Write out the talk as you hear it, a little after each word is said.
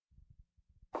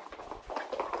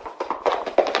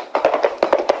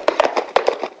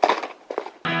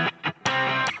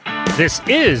This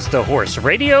is the Horse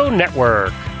Radio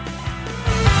Network.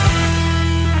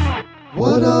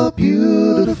 What a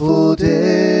beautiful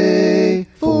day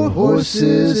for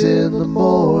horses in the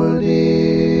morning.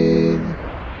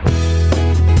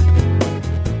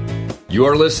 You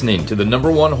are listening to the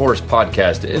 #1 horse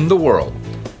podcast in the world.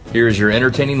 Here is your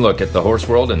entertaining look at the horse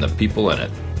world and the people in it.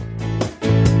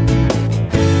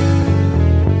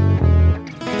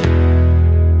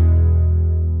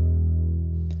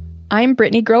 I'm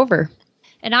Brittany Grover.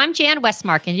 And I'm Jan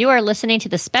Westmark, and you are listening to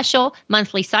the special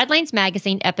monthly Sidelines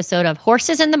magazine episode of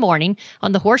Horses in the Morning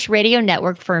on the Horse Radio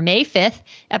Network for May 5th,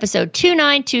 episode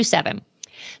 2927.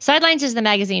 Sidelines is the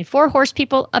magazine for horse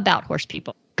people about horse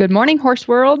people. Good morning, horse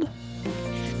world.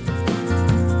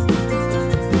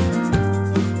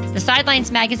 The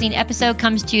Sidelines magazine episode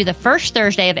comes to you the first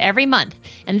Thursday of every month.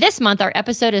 And this month, our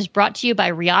episode is brought to you by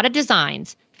RIATA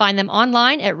Designs. Find them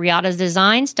online at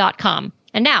riatadesigns.com.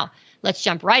 And now, let's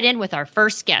jump right in with our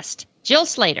first guest, Jill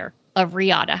Slater of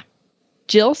RIATA.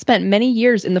 Jill spent many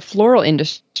years in the floral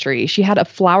industry. She had a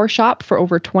flower shop for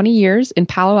over 20 years in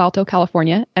Palo Alto,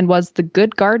 California, and was the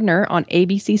good gardener on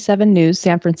ABC 7 News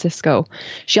San Francisco.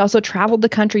 She also traveled the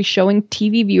country showing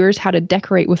TV viewers how to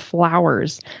decorate with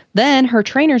flowers. Then her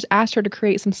trainers asked her to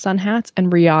create some sun hats,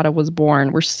 and RIATA was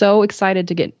born. We're so excited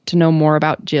to get to know more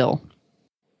about Jill.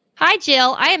 Hi,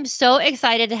 Jill. I am so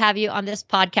excited to have you on this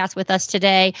podcast with us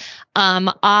today.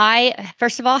 I,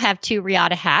 first of all, have 2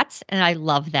 RIATA hats, and I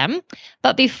love them.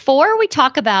 But before we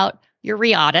talk about your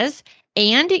RIATAs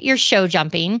and your show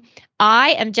jumping,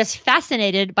 I am just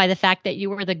fascinated by the fact that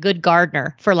you were the good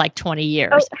gardener for like 20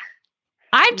 years. Oh.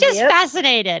 I'm just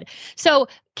fascinated. So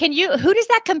who does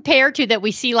that compare to that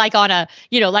we see like on a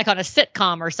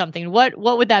sitcom or something? What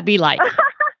would that be like?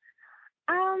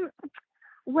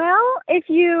 Well, if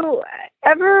you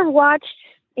ever watched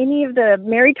any of the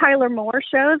Mary Tyler Moore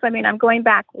shows, I mean, I'm going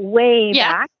back way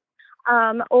back.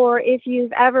 Or if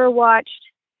you've ever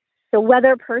watched The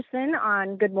Weather Person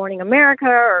on Good Morning America,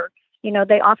 or,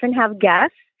 they often have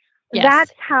guests. Yes.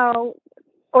 That's how,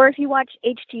 or if you watch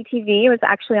HGTV, it was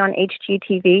actually on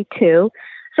HGTV too.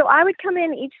 So I would come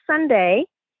in each Sunday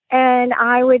and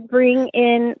I would bring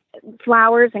in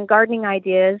flowers and gardening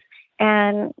ideas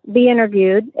and be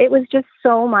interviewed. It was just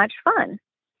so much fun.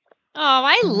 Oh,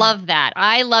 I love that.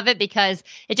 I love it because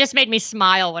it just made me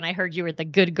smile when I heard you were the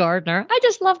good gardener. I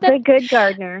just love that. The good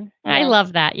gardener. I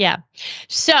love that. Yeah.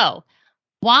 So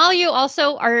while you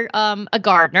also are a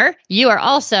gardener, you are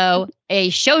also a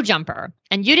show jumper.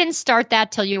 And you didn't start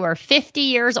that till you were 50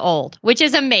 years old, which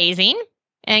is amazing.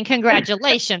 And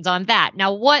congratulations on that.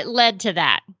 Now, what led to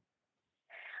that?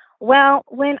 Well,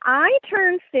 when I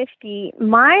turned 50,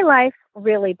 my life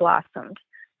really blossomed.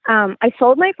 I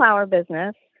sold my flower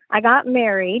business. I got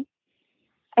married,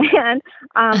 and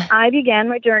I began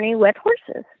my journey with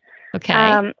horses. Okay.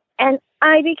 And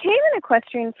I became an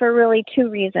equestrian for really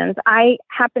 2 reasons. I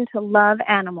happen to love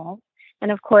animals, and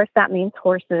of course that means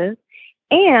horses.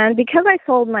 And because I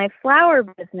sold my flower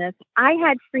business, I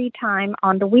had free time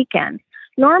on the weekends.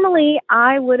 Normally,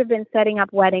 I would have been setting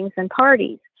up weddings and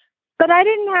parties. But I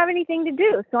didn't have anything to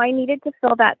do, so I needed to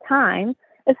fill that time,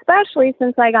 especially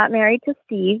since I got married to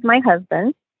Steve, my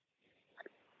husband,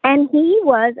 and he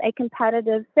was a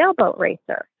competitive sailboat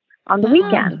racer on the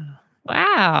weekend.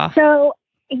 Wow. So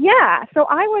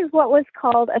I was what was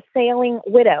called a sailing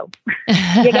widow.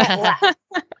 You get left.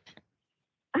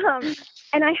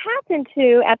 And I happened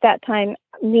to, at that time,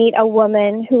 meet a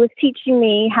woman who was teaching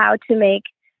me how to make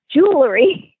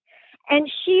jewelry,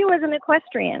 and she was an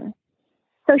equestrian.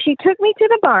 So she took me to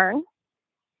the barn,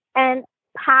 and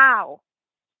pow,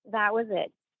 that was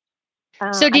it.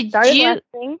 So did you?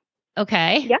 Wrestling.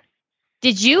 Okay. Yeah.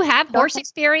 Did you have horse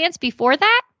experience before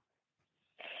that?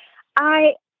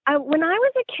 I when I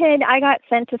was a kid, I got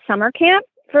sent to summer camp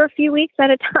for a few weeks at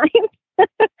a time,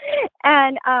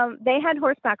 and they had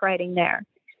horseback riding there.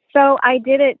 So I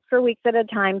did it for weeks at a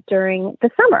time during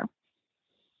the summer.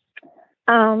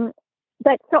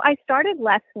 But so I started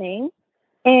lessoning.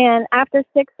 And after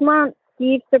 6 months,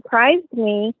 Steve surprised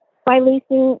me by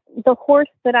leasing the horse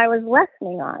that I was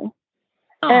lessoning on.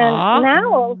 Aww. And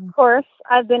now, of course,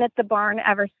 I've been at the barn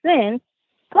ever since.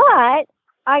 But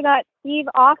I got Steve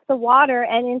off the water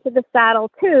and into the saddle,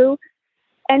 too.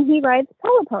 And he rides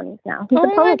polo ponies now. He's a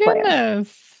polo player.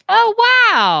 Oh,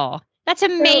 wow. That's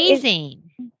amazing.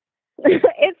 So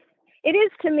it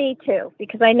is to me, too,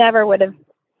 because I never would have,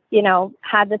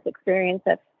 had this experience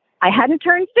if I hadn't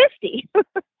turned 50.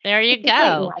 There you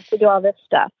go. To do all this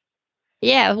stuff.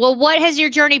 Yeah. Well, what has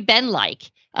your journey been like?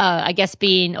 I guess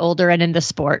being older and in the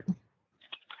sport.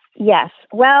 Yes.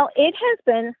 Well, it has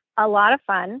been a lot of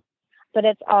fun. but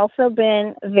it's also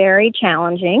been very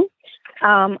challenging.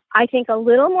 I think a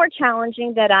little more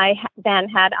challenging than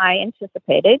had I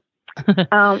anticipated.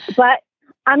 But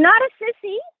I'm not a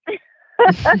sissy,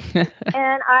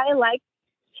 and I like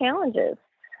challenges.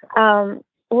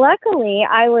 Luckily,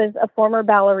 I was a former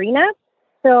ballerina,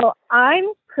 so I'm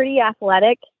pretty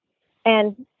athletic,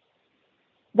 and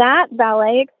that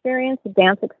ballet experience, the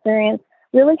dance experience,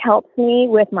 really helps me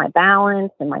with my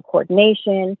balance and my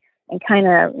coordination and kind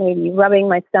of maybe rubbing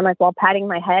my stomach while patting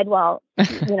my head while,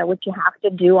 which you have to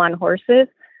do on horses.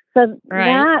 So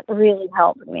that really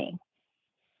helped me.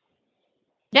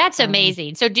 That's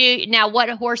amazing. So now what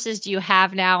horses do you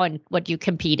have now and what do you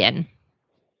compete in?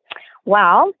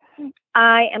 Well,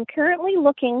 I am currently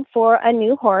looking for a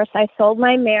new horse. I sold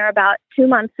my mare about 2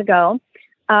 months ago.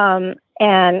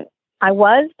 And I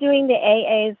was doing the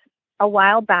AAs a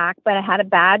while back, but I had a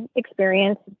bad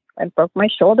experience. I broke my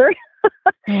shoulder.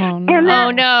 Oh, no.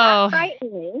 And that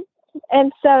frightened me.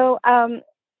 And so,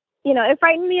 it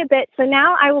frightened me a bit. So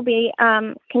now I will be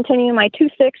continuing my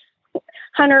 2-6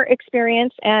 hunter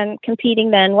experience and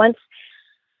competing then once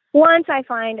I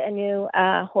find a new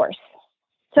horse.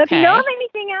 So if you know of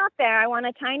anything out there, I want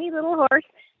a tiny little horse,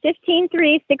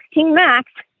 15.3, 16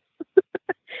 max.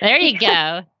 There you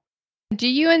go. Do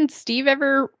you and Steve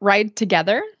ever ride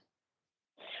together?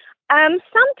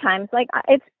 Sometimes, like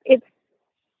it's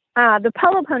the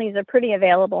polo ponies are pretty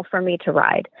available for me to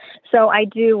ride. So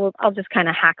I'll just kind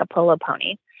of hack a polo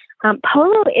pony.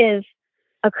 Polo is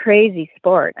a crazy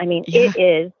sport. I mean, It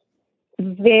is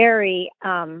very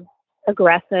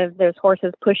aggressive. There's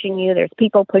horses pushing you. There's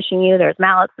people pushing you. There's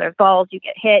mallets. There's balls. You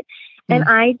get hit. And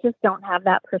I just don't have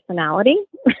that personality.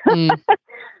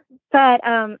 But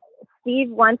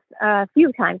Steve once, a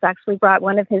few times actually, brought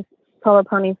one of his polo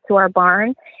ponies to our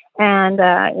barn, and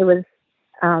it was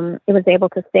able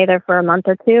to stay there for a month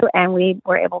or two, and we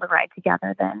were able to ride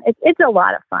together then. It's a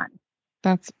lot of fun.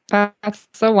 That's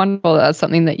so wonderful. That's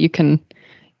something that you can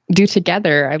do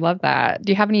together. I love that.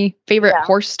 Do you have any favorite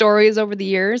horse stories over the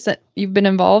years that you've been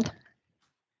involved?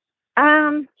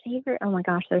 Favorite? Oh my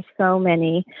gosh, there's so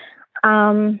many.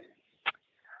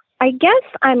 I guess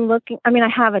I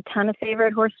have a ton of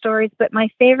favorite horse stories, but my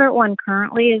favorite one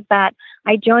currently is that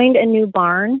I joined a new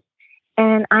barn,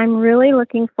 and I'm really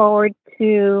looking forward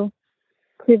to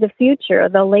the future.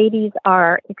 The ladies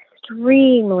are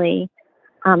extremely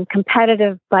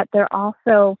competitive, but they're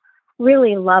also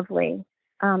really lovely.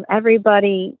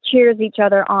 Everybody cheers each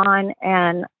other on,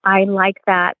 and I like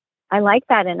that. I like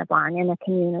that in a barn, in a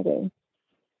community.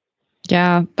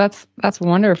 Yeah, that's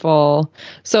wonderful.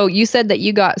 So you said that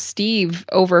you got Steve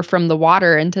over from the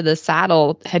water into the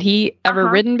saddle. Had he ever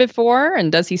ridden before,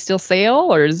 and does he still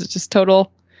sail, or is it just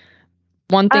total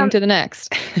one thing to the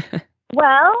next?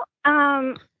 Well,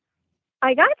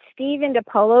 I got Steve into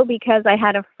polo because I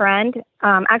had a friend.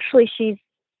 Actually,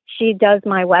 she does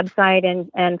my website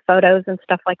and photos and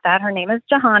stuff like that. Her name is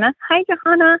Johanna. Hi,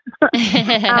 Johanna.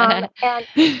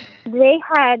 And they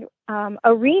had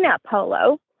arena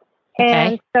polo.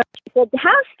 And so she said,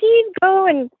 have Steve go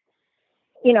and,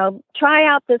 try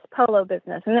out this polo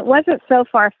business. And it wasn't so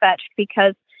far-fetched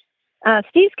because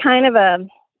Steve's kind of a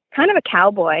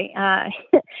cowboy.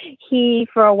 He,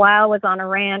 for a while, was on a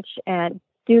ranch and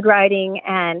dude riding,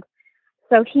 and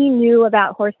so he knew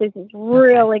about horses. He's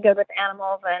really good with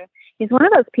animals, and he's one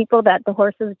of those people that the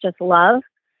horses just love,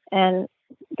 and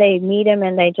they meet him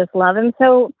and they just love him.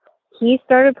 So he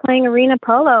started playing arena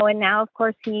polo, and now, of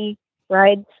course, he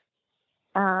rides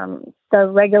the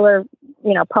regular,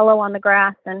 polo on the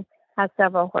grass and has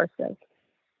several horses.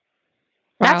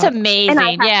 That's amazing.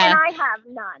 And I have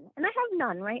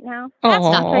none right now. That's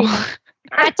not.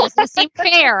 That doesn't seem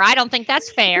fair. I don't think that's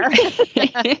fair.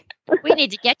 We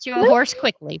need to get you a horse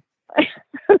quickly.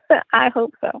 I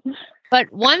hope so.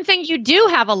 But one thing you do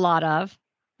have a lot of,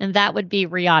 and that would be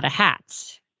RIATA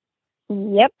hats.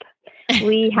 Yep.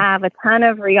 We have a ton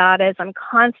of RIATAs. I'm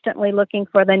constantly looking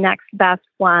for the next best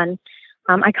one.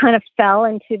 I kind of fell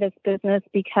into this business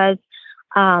because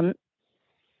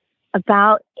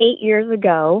about 8 years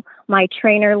ago, my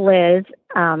trainer, Liz,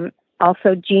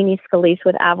 also Jeannie Scalise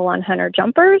with Avalon Hunter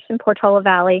Jumpers in Portola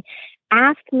Valley,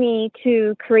 asked me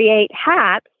to create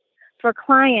hats for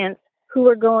clients who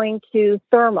were going to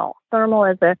Thermal. Thermal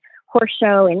is a horse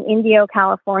show in Indio,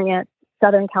 California,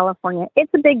 Southern California.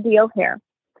 It's a big deal here.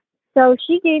 So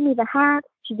she gave me the hats,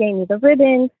 she gave me the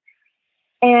ribbons,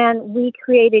 and we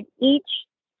created each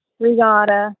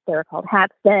RIATA, they were called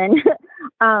hats then,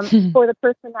 for the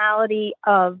personality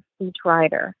of each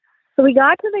rider. So we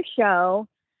got to the show,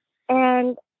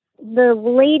 and the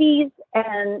ladies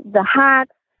and the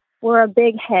hats were a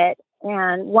big hit.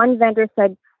 And one vendor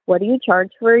said, what do you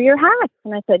charge for your hats?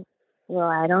 And I said, well,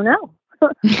 I don't know.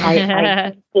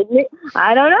 I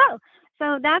don't know.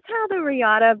 So that's how the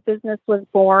RIATA business was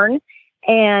born.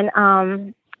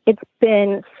 And it's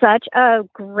been such a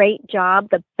great job,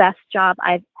 the best job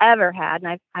I've ever had.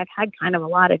 And I've had kind of a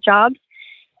lot of jobs,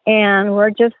 and we're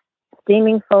just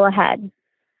steaming full ahead.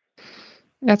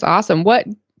 That's awesome. What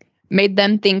made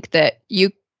them think that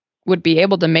you would be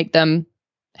able to make them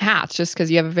hats, just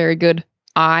because you have a very good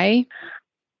eye?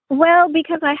 Well,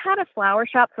 because I had a flower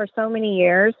shop for so many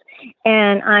years,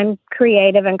 and I'm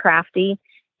creative and crafty,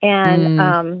 and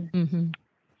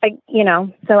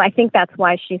so I think that's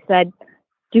why she said,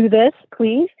 "Do this,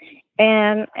 please,"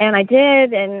 and I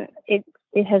did, and it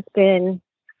has been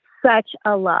such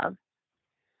a love.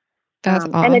 That's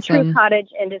awesome. And a true cottage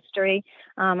industry.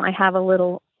 I have a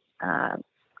little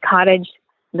cottage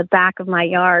in the back of my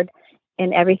yard,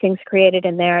 and everything's created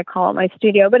in there. I call it my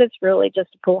studio, but it's really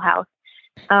just a pool house.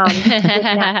 With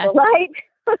natural light.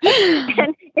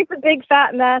 And it's a big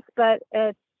fat mess, but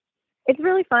it's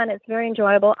really fun. It's very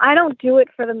enjoyable. I don't do it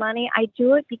for the money. I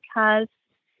do it because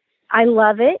I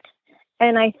love it.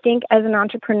 And I think as an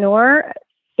entrepreneur,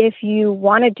 if you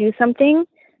want to do something,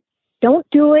 don't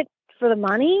do it for the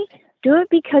money. Do it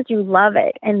because you love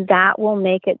it, and that will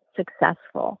make it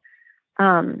successful.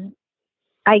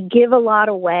 I give a lot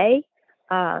away.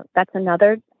 That's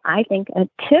another, I think, a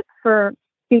tip for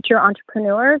future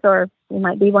entrepreneurs, or you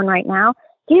might be one right now.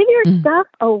 Give your stuff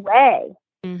away.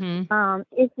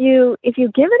 If you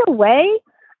give it away,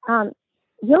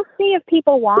 you'll see if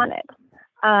people want it,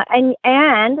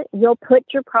 and you'll put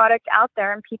your product out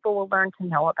there, and people will learn to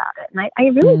know about it. And I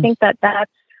really think that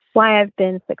that's why I've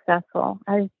been successful.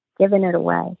 I've given it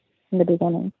away in the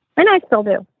beginning, and I still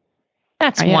do.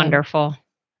 That's wonderful.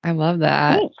 I love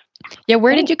that. Thanks. Yeah,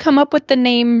 where did you come up with the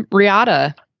name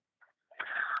RIATA?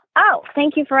 Oh,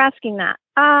 thank you for asking that.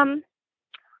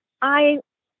 I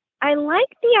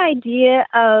like the idea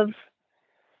of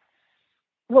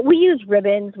what we use: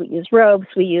 ribbons, we use ropes,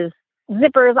 we use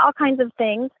zippers, all kinds of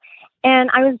things. And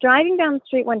I was driving down the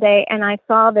street one day, and I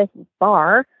saw this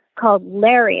bar called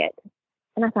Lariat.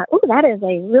 And I thought, oh, that is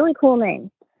a really cool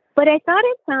name. But I thought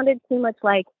it sounded too much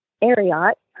like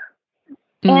Ariat.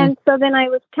 And so then I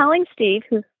was telling Steve,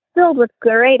 who's filled with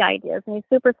great ideas, and he's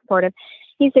super supportive.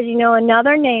 He said,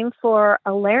 another name for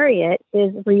a lariat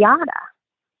is RIATA.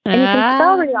 And you can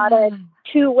spell RIATA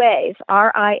two ways,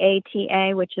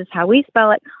 RIATA, which is how we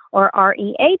spell it, or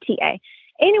REATA.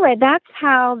 Anyway, that's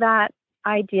how that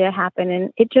idea happened.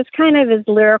 And it just kind of is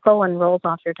lyrical and rolls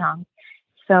off your tongue.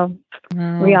 So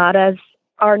RIATAs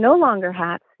are no longer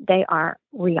hats. They are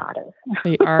RIATAs.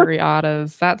 They are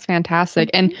RIATAs. That's fantastic.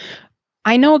 And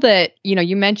I know that,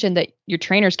 you mentioned that your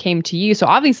trainers came to you. So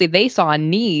obviously they saw a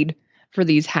need for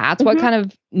these hats. What kind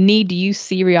of need do you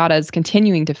see RIATAs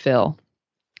continuing to fill?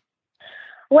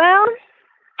 Well,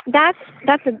 that's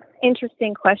an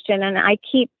interesting question. And I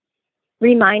keep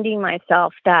reminding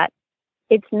myself that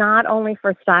it's not only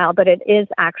for style, but it is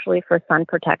actually for sun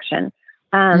protection.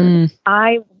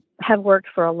 I have worked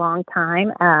for a long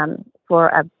time for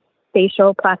a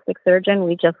facial plastic surgeon.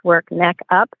 We just work neck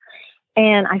up.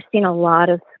 And I've seen a lot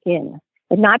of skin.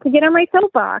 And not to get on my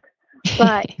soapbox,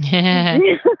 but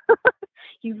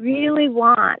you really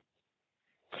want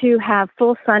to have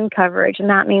full sun coverage, and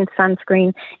that means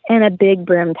sunscreen and a big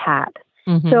brimmed hat.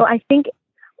 So I think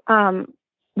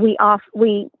we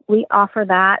offer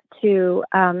that to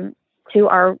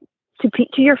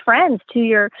your friends, to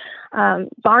your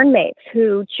barn mates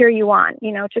who cheer you on,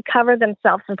 to cover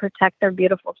themselves and protect their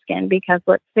beautiful skin. Because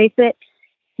let's face it,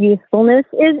 youthfulness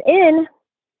is in.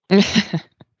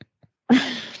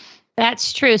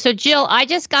 That's true. So, Jill, I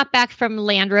just got back from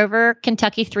Land Rover,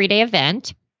 Kentucky 3-day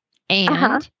event,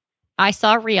 and I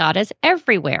saw RIATAs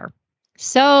everywhere.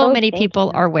 So many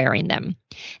people are wearing them.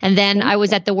 And then I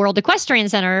was at the World Equestrian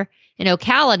Center in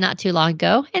Ocala not too long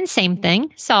ago, and same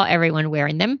thing, saw everyone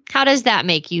wearing them. How does that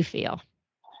make you feel?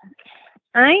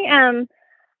 I'm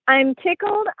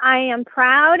tickled, I am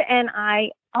proud, and I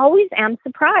always am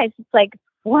surprised. It's like,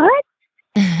 what?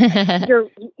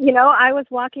 I was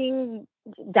walking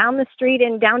down the street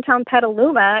in downtown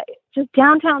Petaluma,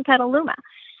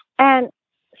 and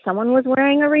someone was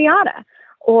wearing a RIATA.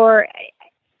 Or,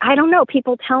 I don't know,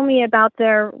 people tell me about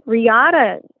their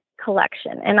RIATA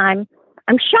collection, and I'm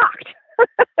shocked.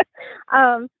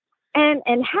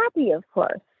 And happy, of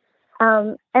course.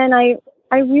 And I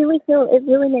really feel, it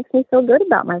really makes me feel good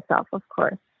about myself, of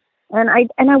course. And I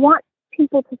want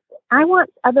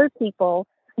other people.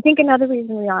 I think another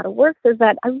reason RIATA works is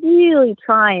that I really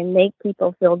try and make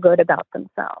people feel good about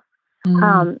themselves.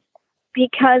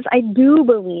 Because I do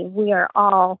believe we are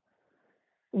all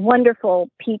wonderful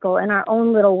people in our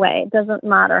own little way. It doesn't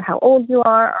matter how old you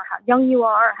are or how young you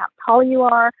are or how tall you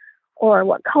are or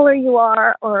what color you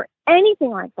are or anything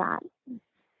like that.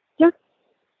 Just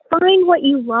find what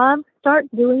you love, start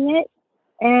doing it,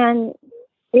 and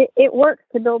it works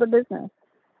to build a business.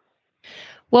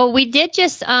 Well, we did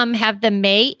just have the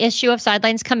May issue of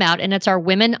Sidelines come out, and it's our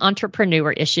Women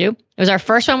Entrepreneur issue. It was our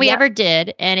first one we ever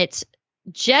did, and it's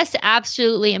just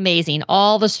absolutely amazing.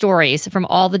 All the stories from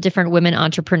all the different women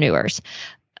entrepreneurs.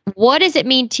 What does it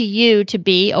mean to you to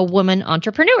be a woman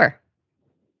entrepreneur?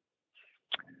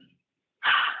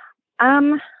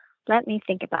 Let me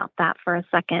think about that for a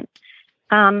second.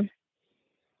 I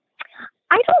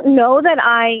don't know that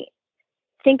I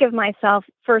think of myself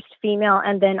first female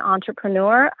and then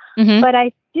entrepreneur, but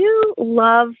I do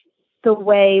love the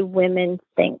way women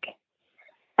think.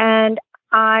 And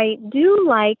I do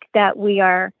like that we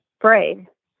are brave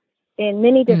in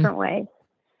many different ways.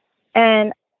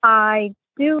 And I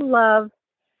do love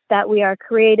that we are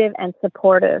creative and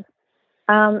supportive.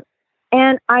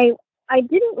 And I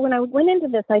didn't, when I went into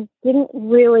this, I didn't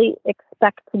really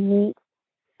expect to meet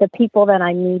the people that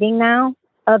I'm meeting now,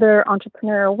 other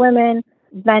entrepreneurial women,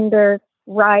 vendors,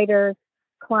 riders,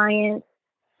 clients.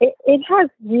 It has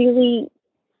really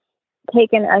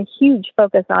taken a huge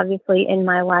focus, obviously, in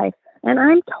my life. And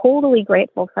I'm totally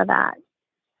grateful for that.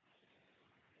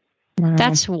 Wow.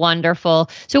 That's wonderful.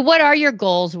 So what are your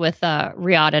goals with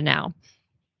RIATA now?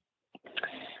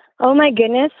 Oh, my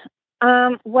goodness.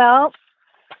 Well,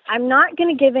 I'm not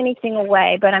going to give anything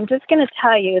away, but I'm just going to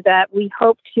tell you that we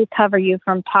hope to cover you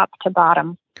from top to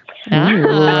bottom. I'm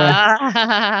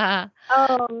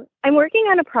working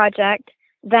on a project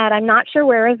that I'm not sure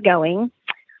where is going,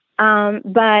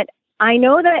 but I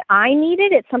know that I need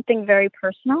it. It's something very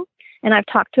personal, and I've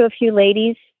talked to a few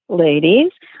ladies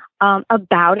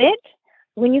about it.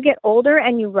 When you get older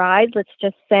and you ride, let's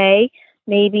just say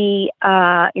maybe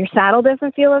your saddle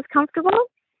doesn't feel as comfortable.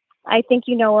 I think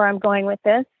you know where I'm going with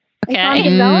this. Okay.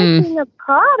 And so I'm developing a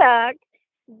product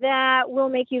that will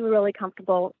make you really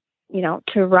comfortable,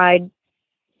 to ride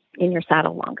in your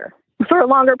saddle longer, for a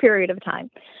longer period of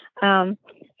time.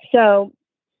 So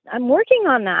I'm working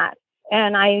on that,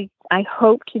 and I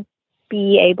hope to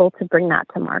be able to bring that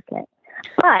to market.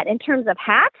 But in terms of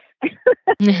hats,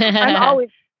 I'm always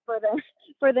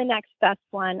for the next best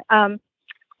one.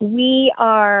 We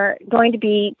are going to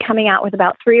be coming out with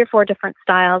about 3 or 4 different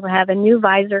styles. I have a new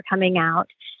visor coming out.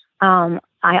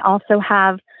 I also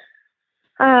have,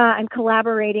 I'm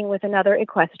collaborating with another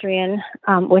equestrian,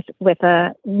 with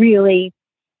a really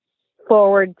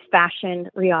forward fashioned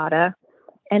RIATA.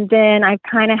 And then I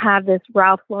kind of have this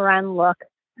Ralph Lauren look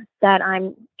that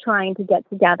I'm trying to get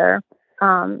together.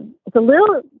 It's a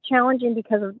little challenging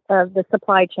because of the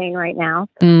supply chain right now.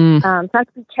 So I have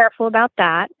to be careful about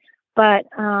that. But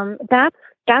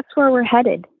that's where we're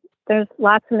headed. There's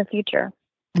lots in the future.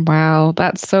 Wow,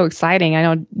 that's so exciting. I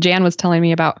know Jan was telling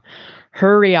me about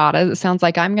her RIATAs. It sounds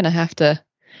like I'm going to have to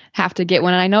get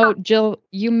one. And I know, Jill,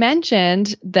 you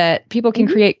mentioned that people can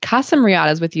create custom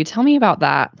RIATAs with you. Tell me about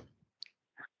that.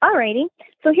 Alrighty.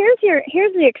 So here's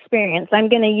the experience. I'm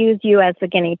going to use you as the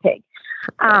guinea pig.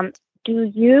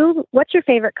 What's your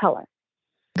favorite color?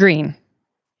 Green.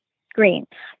 Green.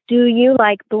 Do you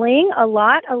like bling a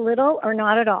lot, a little, or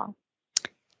not at all?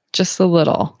 Just a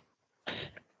little.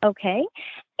 Okay.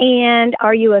 And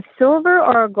are you a silver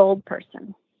or a gold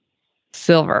person?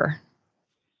 Silver.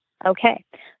 Okay.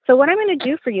 So what I'm going to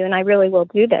do for you, and I really will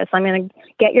do this, I'm going to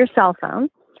get your cell phone,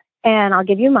 and I'll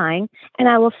give you mine, and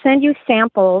I will send you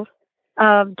samples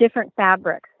of different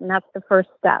fabrics, and that's the first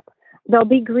step. They'll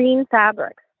be green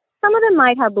fabrics. Some of them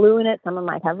might have blue in it, some of them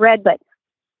might have red, but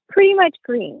pretty much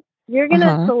green. You're going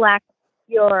to select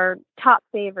your top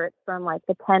favorites from like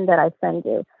the 10 that I send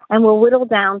you, and we'll whittle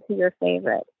down to your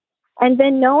favorite. And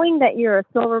then knowing that you're a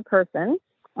silver person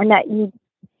and that you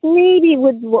maybe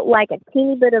would like a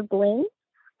teeny bit of bling,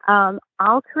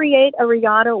 I'll create a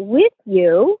RIATA with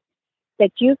you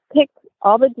that you've picked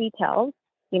all the details,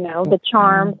 the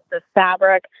charms, the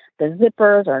fabric, the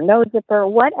zippers or no zipper,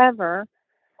 whatever,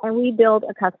 and we build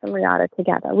a custom RIATA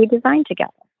together. We design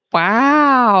together.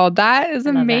 Wow, that is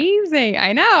amazing.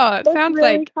 I know. It sounds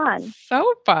really like fun.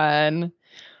 So fun.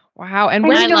 Wow. And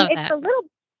I love it's that.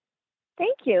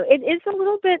 Thank you. It is a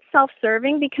little bit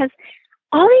self-serving because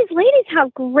all these ladies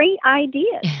have great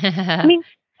ideas. I mean,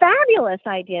 fabulous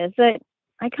ideas that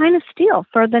I kind of steal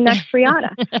for the next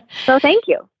RIATA. So thank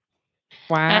you.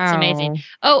 Wow. That's amazing.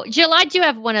 Oh, Jill, I do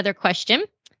have one other question.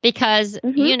 Because,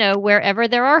 wherever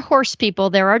there are horse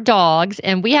people, there are dogs.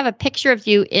 And we have a picture of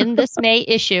you in this May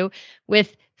issue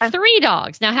with 3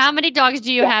 dogs. Now, how many dogs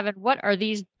do you have, and what are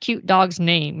these cute dogs'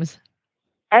 names?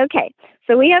 Okay,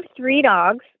 so we have 3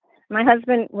 dogs. My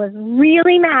husband was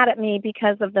really mad at me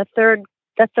because of the third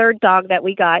dog that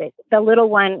we got. The little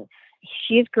one,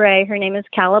 she's gray. Her name is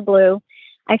Cala Blue.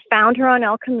 I found her on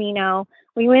El Camino.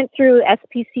 We went through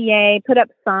SPCA, put up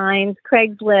signs,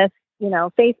 Craigslist,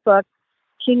 Facebook.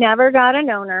 She never got an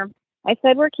owner. I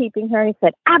said, we're keeping her. He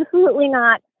said, absolutely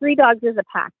not. 3 dogs is a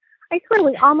pack. I swear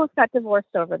we almost got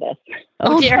divorced over this.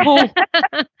 Oh, dear.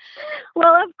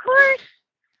 Well, of course,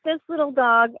 this little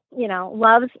dog,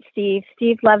 loves Steve.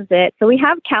 Steve loves it. So we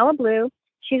have Cala Blue.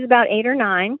 She's about 8 or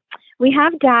 9. We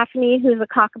have Daphne, who's a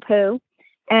cockapoo,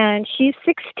 and she's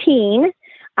 16.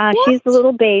 She's the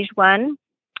little beige one.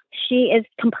 She is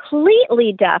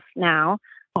completely deaf now,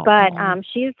 but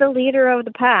she's the leader of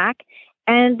the pack.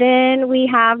 And then we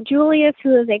have Julius,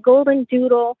 who is a golden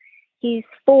doodle. He's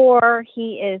 4.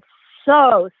 He is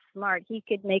so smart. He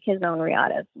could make his own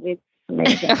riatas. It's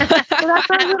amazing. So that's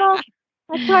our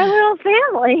little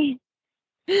family.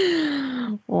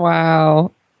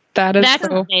 Wow. That's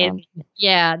so amazing. Fun.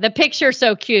 Yeah, the picture's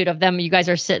so cute of them. You guys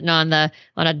are sitting on a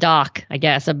dock, I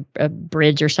guess, a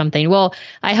bridge or something. Well,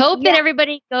 I hope that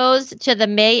everybody goes to the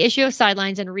May issue of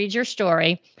Sidelines and reads your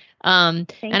story. And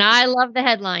I love the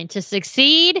headline: "To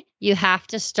succeed, you have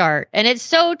to start," and it's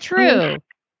so true.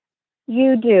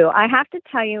 You do. I have to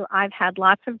tell you, I've had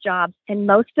lots of jobs, and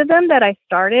most of them that I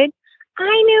started,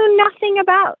 I knew nothing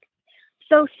about.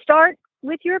 So start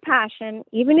with your passion,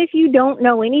 even if you don't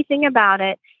know anything about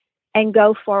it, and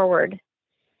go forward.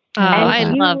 Oh, I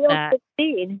love that.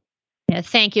 Succeed. Yeah,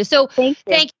 thank you. So thank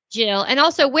you, Jill. And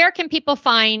also, where can people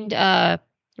find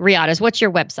RIATAs? What's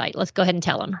your website? Let's go ahead and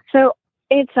tell them. So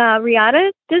it's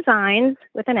RIATA Designs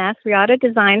with an S,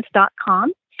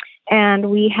 RIATAdesigns.com. And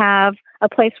we have a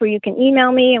place where you can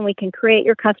email me and we can create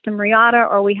your custom RIATA,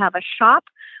 or we have a shop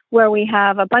where we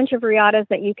have a bunch of RIATAs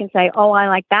that you can say, oh, I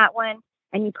like that one.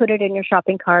 And you put it in your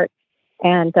shopping cart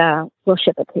and we'll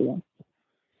ship it to you.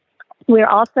 We're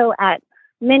also at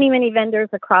many, many vendors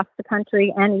across the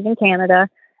country and even Canada.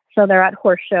 So they're at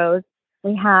horse shows.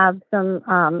 We have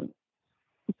some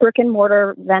brick and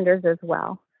mortar vendors as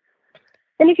well.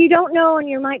 And if you don't know and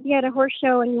you might be at a horse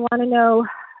show and you want to know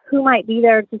who might be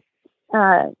there, just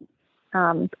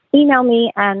email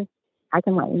me and I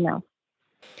can let you know.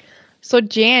 So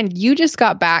Jan, you just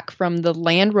got back from the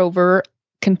Land Rover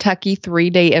Kentucky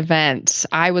 3-day event.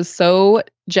 I was so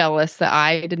jealous that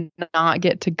I did not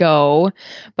get to go,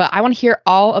 but I want to hear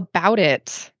all about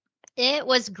it. It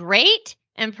was great.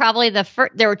 And probably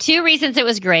there were 2 reasons it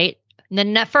was great.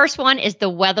 The first one is the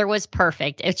weather was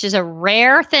perfect. It's just a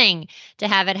rare thing to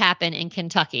have it happen in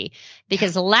Kentucky,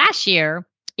 because last year,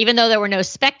 even though there were no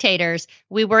spectators,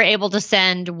 we were able to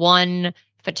send one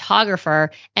photographer,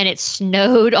 and it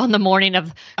snowed on the morning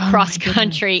of cross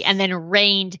country and then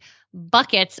rained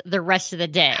buckets the rest of the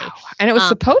day. And it was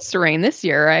supposed to rain this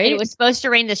year, right? It was supposed to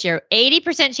rain this year.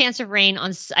 80% chance of rain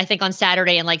on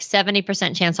Saturday and like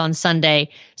 70% chance on Sunday.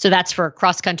 So that's for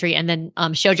cross country and then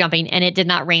show jumping. And it did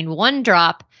not rain one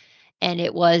drop. And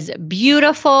it was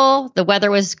beautiful. The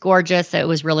weather was gorgeous. It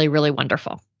was really, really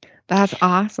wonderful. That's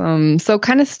awesome. So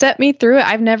kind of step me through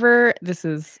it. This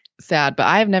is sad, but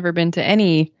I've never been to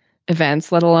any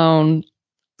events, let alone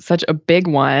such a big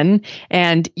one.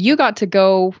 And you got to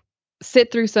go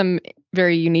sit through some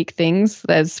very unique things,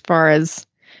 as far as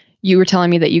you were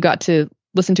telling me that you got to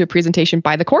listen to a presentation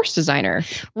by the course designer.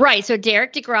 Right. So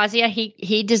Derek DeGrazia,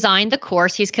 he designed the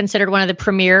course. He's considered one of the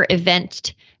premier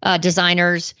event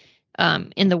designers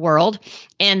in the world.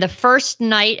 And the first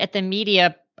night at the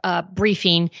media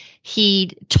briefing,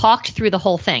 he talked through the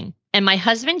whole thing. And my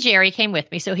husband, Jerry, came with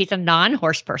me. So he's a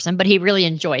non-horse person, but he really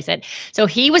enjoys it. So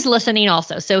he was listening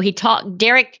also. So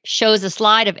Derek shows a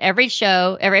slide of every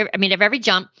show, of every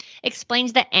jump,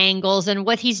 explains the angles and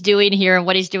what he's doing here and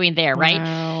what he's doing there, right?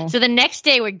 Wow. So the next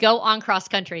day we go on cross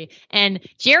country, and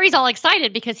Jerry's all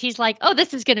excited because he's like, oh,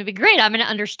 this is going to be great. I'm going to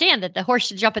understand that the horse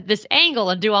should jump at this angle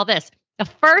and do all this. The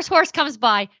first horse comes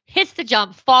by, hits the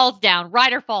jump, falls down,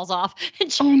 rider falls off. And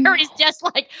Jerry's just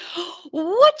like,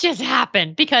 what just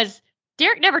happened? Because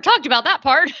Derek never talked about that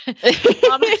part.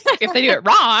 If they do it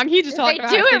wrong, he just talked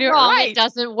about it. If they do it wrong, it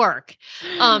doesn't work.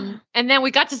 And then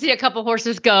we got to see a couple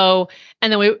horses go,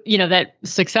 and then that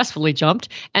successfully jumped.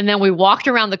 And then we walked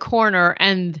around the corner,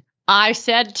 and I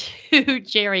said to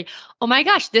Jerry, oh my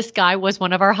gosh, this guy was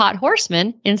one of our hot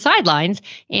horsemen in Sidelines.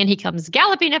 And he comes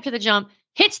galloping up to the jump,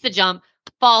 hits the jump,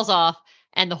 falls off,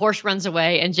 and the horse runs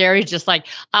away. And Jerry's just like,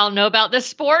 I don't know about this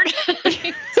sport.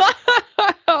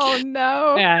 Oh,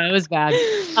 no. Yeah, it was bad.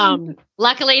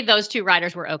 Luckily, those 2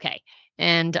 riders were okay.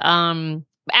 And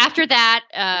after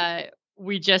that,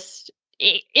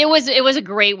 it was a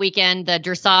great weekend. The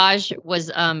dressage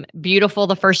was beautiful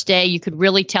the first day. You could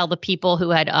really tell the people who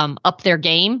had upped their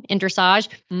game in dressage.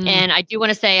 And I do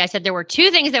want to say, I said there were two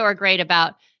things that were great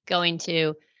about going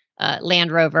to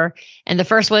Land Rover. And the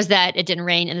first was that it didn't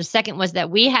rain. And the second was that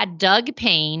we had Doug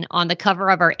Payne on the cover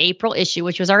of our April issue,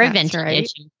 which was our event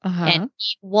issue. And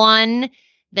he won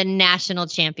the national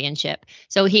championship.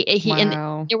 So he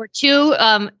and there were two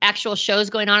actual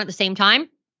shows going on at the same time.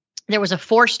 There was a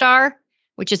 4-star,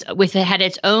 which is had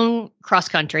its own cross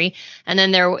country, and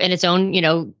then there in its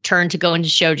own turn to go into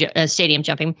show stadium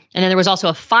jumping, and then there was also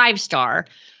a 5-star,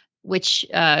 which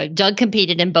Doug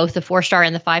competed in both the 4-star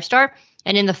and the 5-star.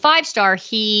 And in the 5-star,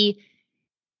 he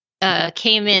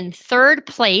came in third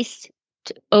place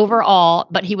overall,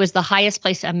 but he was the highest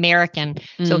placed American,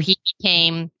 so he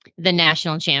became the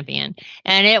national champion.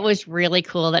 And it was really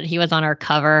cool that he was on our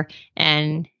cover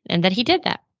and that he did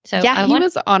that. So yeah, he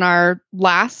was on our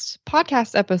last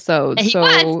podcast episode.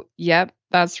 Yep,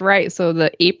 that's right. So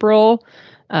the April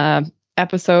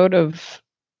episode of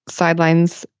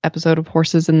Sidelines, episode of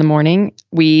Horses in the Morning,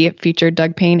 we featured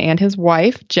Doug Payne and his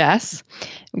wife Jess.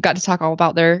 We got to talk all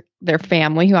about their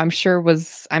family, who I'm sure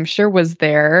was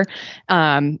there.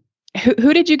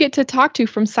 Who did you get to talk to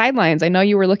from Sidelines? I know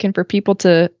you were looking for people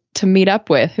to meet up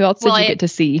with. Who else did you get to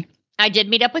see? I did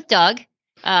meet up with Doug.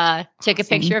 Took a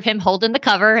picture of him holding the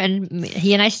cover and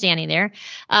he and I standing there.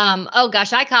 Oh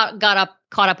gosh, I caught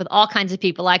up with all kinds of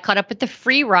people. I caught up with the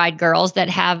Free Ride girls that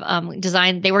have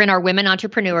designed. They were in our Women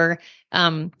Entrepreneur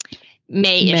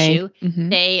May issue.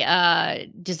 They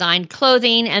designed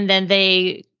clothing, and then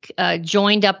they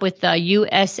joined up with the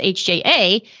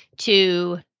USHJA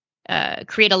to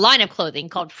create a line of clothing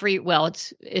called Free. Well,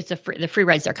 the Free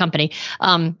Ride's their company,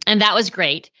 and that was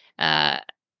great.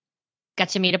 Got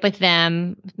to meet up with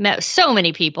them. Met so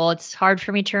many people. It's hard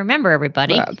for me to remember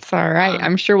everybody. That's all right.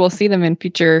 I'm sure we'll see them in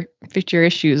future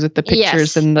issues with the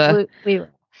pictures and the. We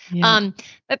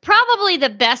but probably the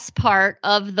best part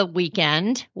of the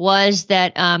weekend was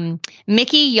that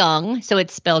Mickey Young, so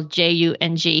it's spelled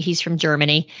Jung. He's from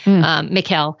Germany.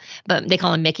 Mikkel, but they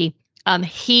call him Mickey.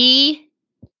 He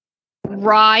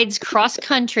rides cross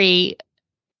country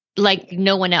like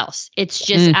no one else. It's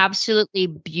just absolutely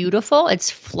beautiful.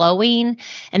 It's flowing.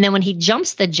 And then when he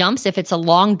jumps the jumps, if it's a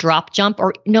long drop jump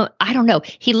I don't know,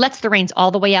 he lets the reins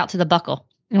all the way out to the buckle.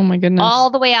 Oh my goodness. All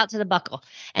the way out to the buckle.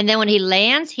 And then when he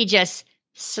lands, he just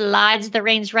slides the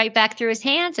reins right back through his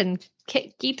hands and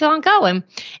keeps on going.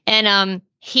 And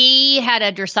he had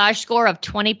a dressage score of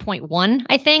 20.1,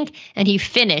 I think, and he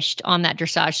finished on that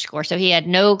dressage score. So he had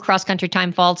no cross-country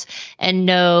time faults and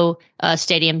no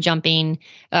stadium jumping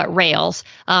rails.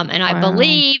 And I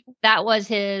believe that was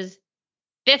his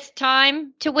 5th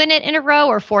time to win it in a row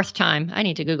or 4th time. I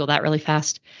need to Google that really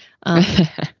fast. I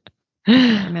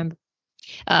remember.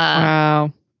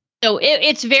 Wow. So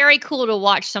it's very cool to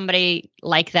watch somebody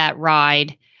like that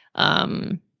ride.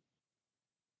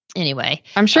 Anyway,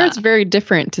 I'm sure it's very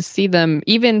different to see them,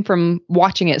 even from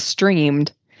watching it streamed,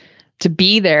 to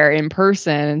be there in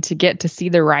person and to get to see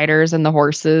the riders and the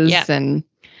horses. And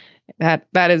that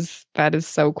is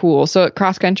so cool. So at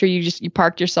cross country, you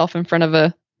parked yourself in front of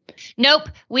a. Nope.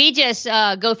 We just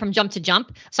go from jump to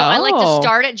jump. So I like to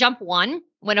start at jump 1.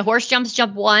 When a horse jumps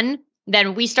jump 1,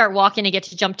 then we start walking to get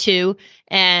to jump 2.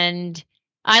 And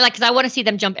because I want to see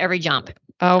them jump every jump.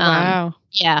 Oh, wow.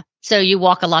 Yeah. So you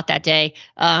walk a lot that day.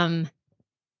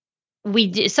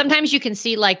 Sometimes you can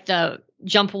see like the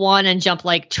jump 1 and jump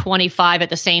like 25 at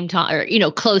the same time,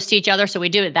 or, close to each other. So we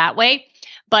do it that way.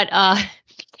 But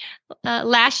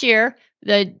last year,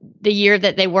 the year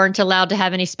that they weren't allowed to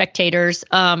have any spectators.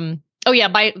 By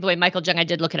the way, Michael Jung, I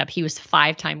did look it up. He was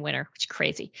 5-time winner, which is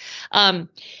crazy.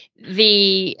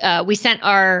 We sent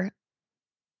our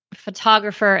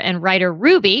photographer and writer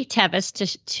Ruby Tevis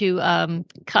to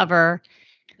cover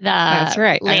the. That's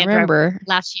right. I remember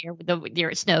last year, the year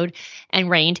it snowed and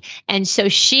rained, and so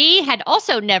she had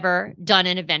also never done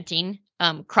an eventing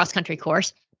cross country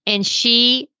course, and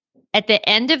she at the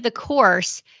end of the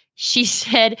course. She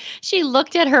said she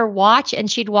looked at her watch and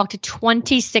she'd walked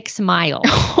 26 miles.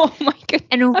 Oh my goodness.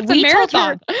 And we told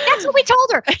her, that's what we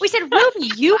told her. We said, Ruby,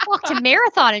 you walked a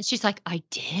marathon. And she's like, I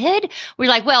did? We're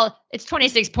like, well, it's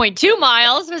 26.2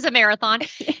 miles was a marathon.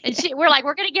 And we're like,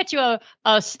 we're going to get you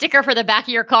a sticker for the back of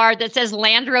your card that says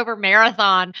Land Rover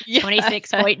Marathon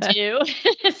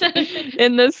 26.2.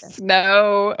 In the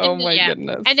snow. Oh my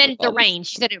goodness. And then the rain.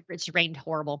 She said it's rained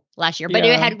horrible last year. But we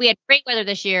had great weather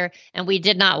this year and we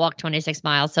did not walk 26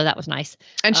 miles. So that was nice.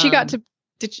 And she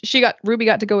Ruby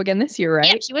got to go again this year, right?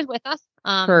 Yeah, she was with us.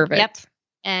 Perfect. Yep.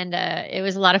 And it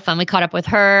was a lot of fun. We caught up with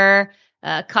her.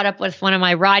 caught up with one of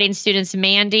my riding students,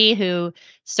 Mandy, who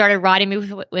started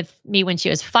riding with me when she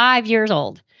was 5 years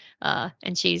old.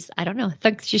 And she's, I don't know, I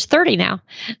think she's 30 now.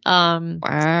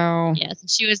 Wow. Yeah, so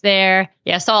she was there.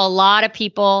 Yeah, I saw a lot of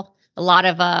people, a lot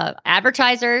of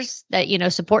advertisers that,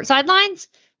 support Sidelines,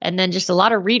 and then just a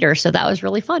lot of readers. So that was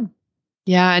really fun.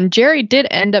 Yeah, and Jerry did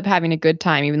end up having a good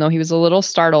time, even though he was a little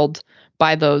startled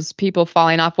by those people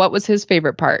falling off. What was his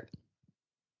favorite part?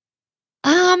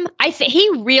 I think he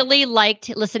really liked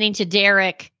listening to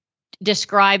Derek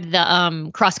describe the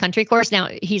cross country course. Now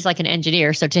he's like an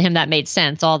engineer, so to him that made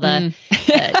sense. All the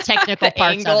technical the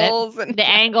parts of it, and the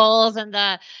angles and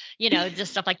the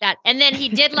just stuff like that. And then he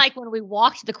did like when we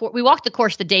walked the course. We walked the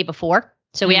course the day before,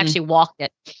 so we actually walked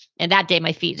it. And that day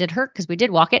my feet did hurt because we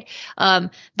did walk it.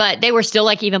 But they were still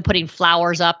like even putting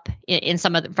flowers up in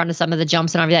some of the front of some of the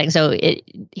jumps and everything. So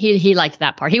he liked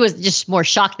that part. He was just more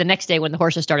shocked the next day when the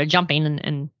horses started jumping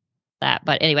and that.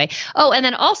 But anyway. Oh, and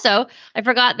then also I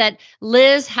forgot that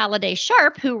Liz Halliday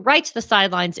Sharp, who writes the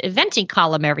Sidelines eventing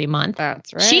column every month.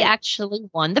 That's right. She actually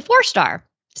won the 4-star.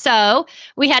 So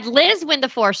we had Liz win the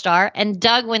 4-star and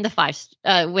Doug win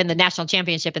win the national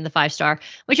championship in the 5-star,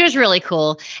 which was really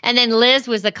cool. And then Liz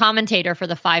was the commentator for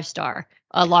the 5-star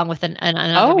along with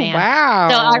another man. Wow.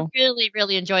 So I really,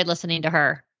 really enjoyed listening to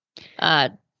her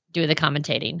do the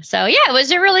commentating. So yeah, it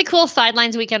was a really cool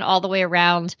Sidelines weekend all the way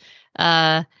around.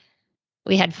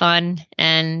 We had fun.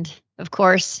 And of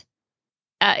course,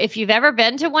 if you've ever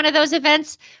been to one of those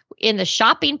events, in the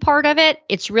shopping part of it,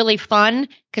 it's really fun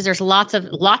because there's lots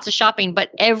of shopping, but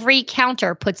every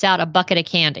counter puts out a bucket of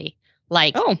candy,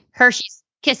 like Hershey's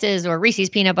Kisses or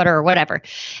Reese's Peanut Butter or whatever.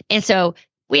 And so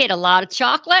we ate a lot of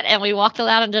chocolate and we walked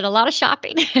around and did a lot of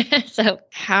shopping. So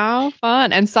how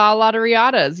fun. And saw a lot of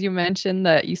RIATAs. You mentioned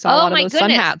that you saw a lot of those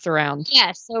sun hats around.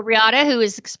 Yes. So RIATA, who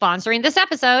is sponsoring this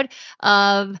episode,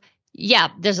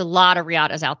 there's a lot of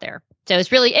RIATAs out there. So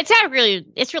it's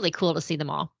really cool to see them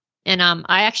all. And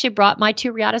I actually brought my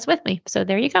 2 RIATAs with me. So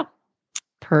there you go.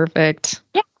 Perfect.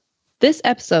 Yeah. This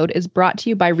episode is brought to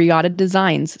you by RIATA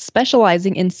Designs,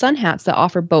 specializing in sun hats that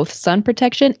offer both sun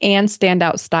protection and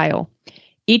standout style.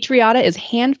 Each RIATA is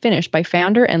hand finished by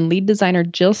founder and lead designer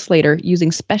Jill Slater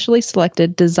using specially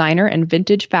selected designer and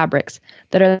vintage fabrics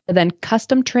that are then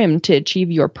custom trimmed to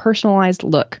achieve your personalized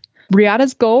look.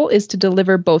 RIATA's goal is to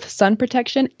deliver both sun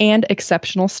protection and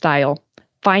exceptional style.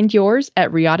 Find yours at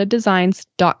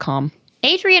riatadesigns.com.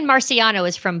 Adrienne Marciano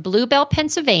is from Bluebell,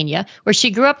 Pennsylvania, where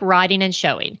she grew up riding and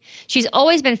showing. She's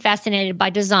always been fascinated by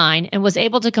design and was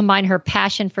able to combine her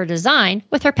passion for design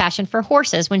with her passion for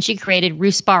horses when she created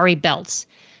Ruspari belts.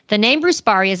 The name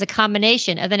Ruspari is a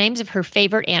combination of the names of her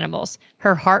favorite animals,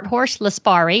 her heart horse,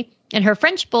 Laspari, and her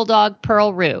French bulldog,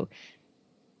 Pearl Rue.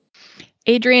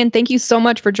 Adrienne, thank you so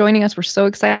much for joining us. We're so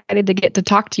excited to get to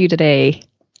talk to you today.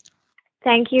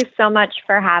 Thank you so much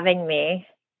for having me.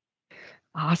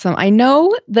 Awesome. I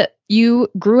know that you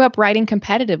grew up riding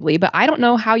competitively, but I don't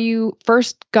know how you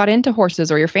first got into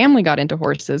horses or your family got into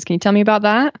horses. Can you tell me about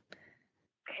that?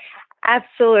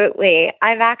 Absolutely.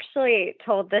 I've actually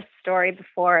told this story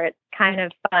before. It's kind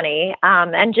of funny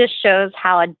and just shows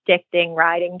how addicting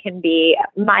riding can be.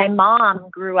 My mom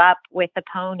grew up with a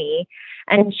pony,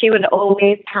 and she would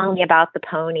always tell me about the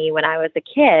pony when I was a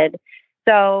kid.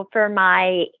 So for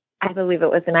I believe it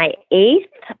was my 8th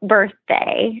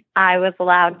birthday, I was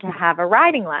allowed to have a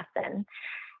riding lesson.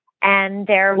 And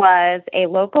there was a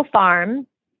local farm,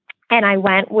 and I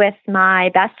went with my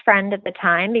best friend at the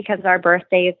time because our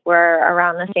birthdays were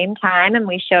around the same time, and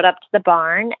we showed up to the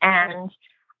barn, and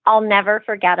I'll never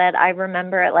forget it. I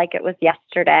remember it like it was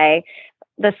yesterday.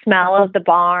 The smell of the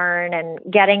barn and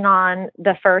getting on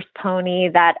the first pony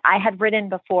that I had ridden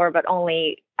before, but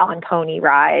only on pony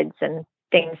rides and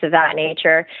things of that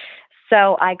nature.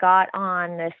 So I got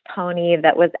on this pony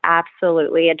that was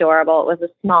absolutely adorable. It was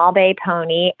a small bay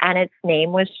pony, and its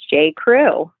name was J.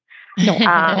 Crew. So isn't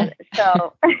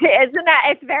that,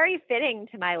 it's very fitting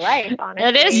to my life, honestly.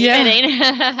 It is fitting.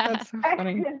 That's so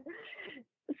funny.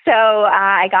 So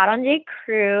I got on J.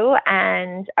 Crew,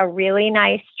 and a really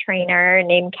nice trainer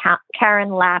named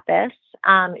Karen Lapis.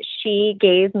 She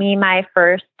gave me my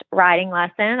first riding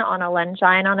lesson on a lunge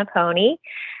line on a pony.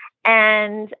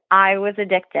 And I was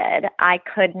addicted. I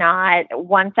could not,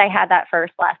 once I had that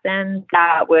first lesson,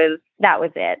 that was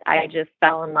it. I just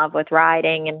fell in love with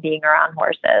riding and being around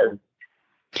horses.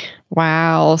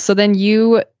 Wow. So then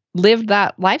you lived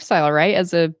that lifestyle, right?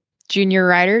 As a junior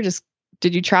rider,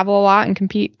 did you travel a lot and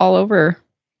compete all over?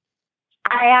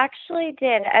 I actually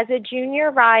did. As a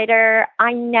junior rider,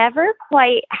 I never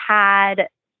quite had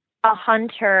a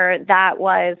hunter that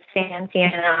was fancy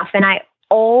enough. And I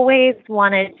always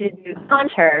wanted to do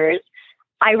hunters.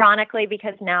 ironically,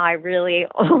 because now I really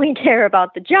only care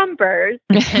about the jumpers.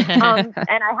 And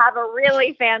I have a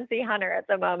really fancy hunter at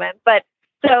the moment. But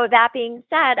so that being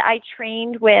said, I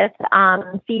trained with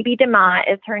Phoebe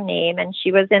DeMott is her name, and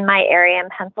she was in my area in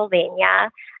Pennsylvania.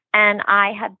 And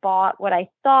I had bought what I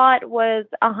thought was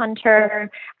a hunter,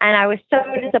 and I was so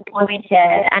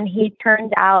disappointed. And he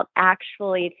turned out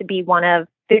actually to be one of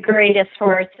the greatest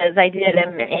horses. I did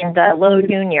him in the low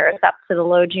juniors, up to the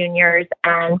low juniors.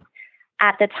 And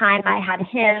at the time I had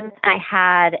him, I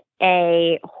had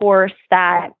a horse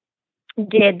that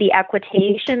did the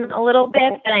equitation a little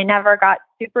bit, but I never got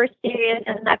super serious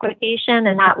in equitation,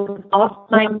 and that was also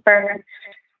my first.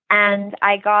 And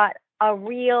I got a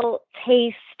real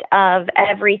taste of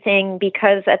everything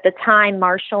because at the time,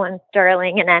 Marshall and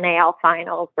Sterling and NAL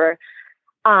finals were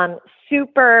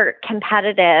super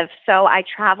competitive. So I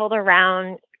traveled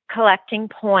around collecting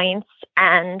points,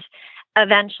 and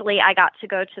eventually I got to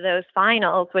go to those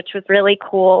finals, which was really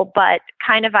cool, but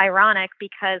kind of ironic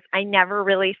because I never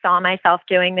really saw myself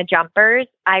doing the jumpers.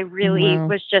 I really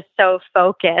was just so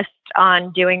focused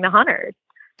on doing the hunters.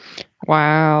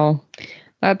 Wow.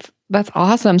 That's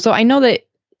awesome. So I know that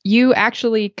you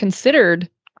actually considered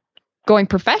going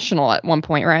professional at one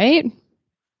point, right?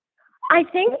 I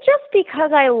think just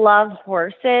because I love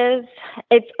horses,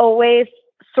 it's always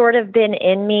sort of been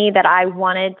in me that I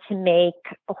wanted to make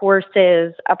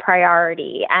horses a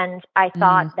priority. And I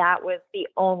thought that was the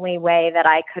only way that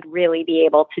I could really be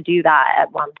able to do that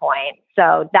at one point.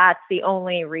 So that's the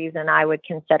only reason I would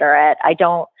consider it.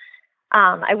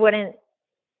 I wouldn't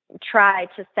try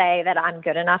to say that I'm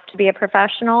good enough to be a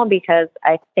professional because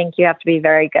I think you have to be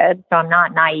very good. So I'm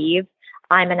not naive.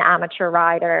 I'm an amateur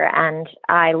rider and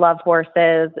I love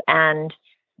horses, and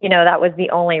that was the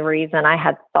only reason I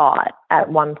had thought at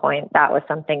one point that was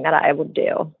something that I would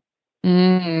do.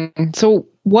 So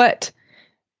what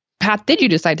path did you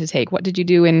decide to take? What did you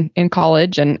do in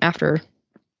college and after?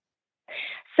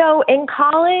 So in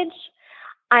college,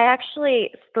 I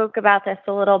actually spoke about this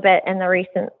a little bit in the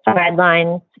recent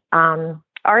Sidelines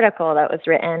article that was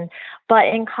written. But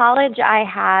in college, I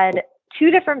had two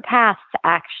different paths,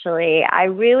 actually. I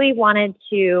really wanted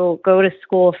to go to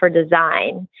school for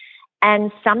design.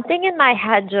 And something in my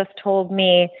head just told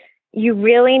me, you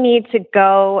really need to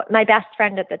go. My best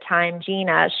friend at the time,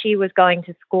 Gina, she was going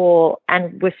to school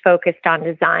and was focused on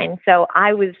design. So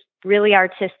I was really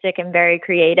artistic and very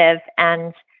creative.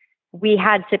 And we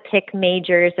had to pick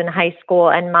majors in high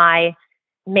school. And my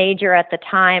major at the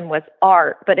time was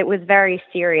art, but it was very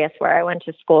serious where I went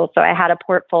to school. So I had a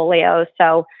portfolio.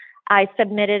 So I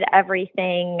submitted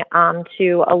everything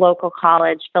to a local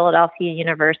college, Philadelphia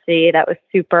University, that was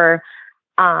super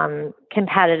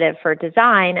competitive for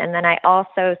design. And then I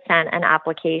also sent an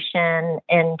application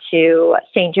into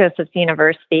St. Joseph's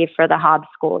University for the Hobbs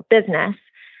School of Business.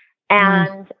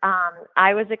 And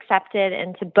I was accepted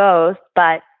into both,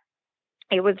 but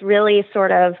it was really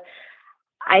sort of,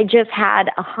 I just had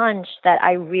a hunch that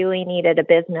I really needed a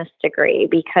business degree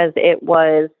because it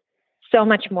was so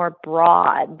much more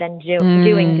broad than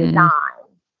doing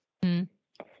design.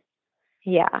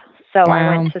 Yeah. So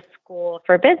I went to school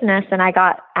for business and I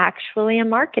got actually a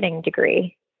marketing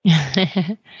degree. Wow.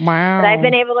 But I've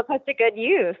been able to put to good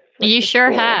use. You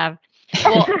sure have.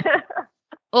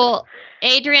 Well,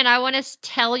 Adrienne, I want to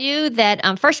tell you that,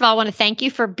 first of all, I want to thank you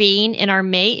for being in our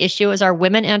May issue as our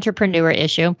Women Entrepreneur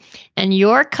issue. And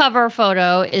your cover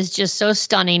photo is just so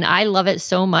stunning. I love it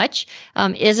so much.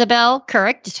 Isabel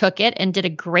Couric took it and did a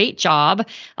great job.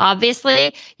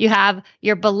 Obviously, you have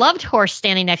your beloved horse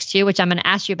standing next to you, which I'm going to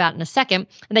ask you about in a second.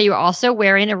 And that you're also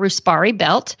wearing a Ruspari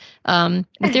belt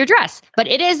with your dress. But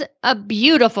it is a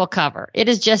beautiful cover. It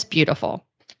is just beautiful.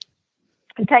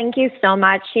 Thank you so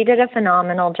much. She did a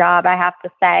phenomenal job, I have to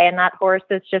say. And that horse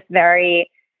is just very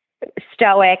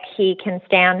stoic. He can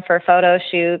stand for photo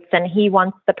shoots and he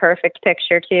wants the perfect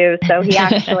picture too. So he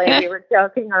actually, we were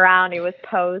joking around, he was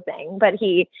posing, but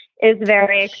he is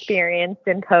very experienced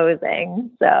in posing.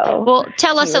 So, well,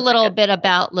 tell us a little bit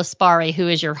about Ruspari, who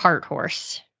is your heart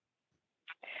horse.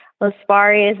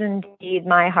 Ruspari is indeed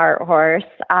my heart horse.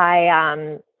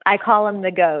 I call him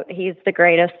the GOAT. He's the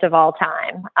greatest of all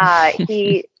time.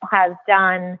 He has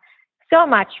done so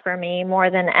much for me,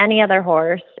 more than any other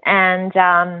horse. And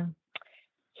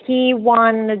he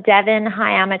won the Devon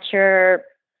High Amateur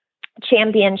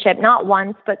Championship, not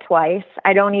once, but twice.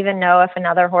 I don't even know if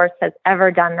another horse has ever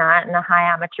done that in the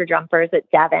High Amateur Jumpers at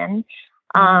Devon.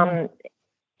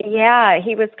 Yeah,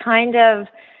 he was kind of,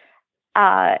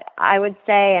 I would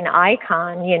say, an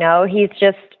icon. He's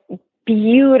just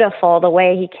beautiful the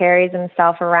way he carries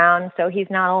himself around. So he's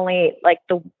not only like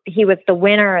he was the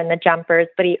winner in the jumpers,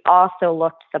 but he also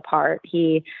looked the part.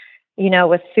 He,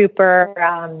 was super,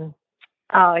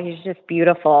 oh, he's just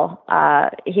beautiful.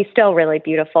 He's still really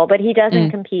beautiful, but he doesn't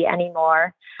compete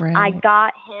anymore. Right. I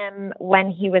got him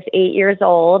when he was 8 years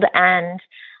old, and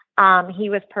he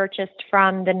was purchased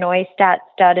from the Neustadt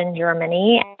stud in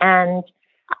Germany. And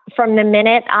from the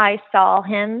minute I saw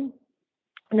him,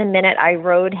 the minute I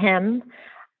rode him,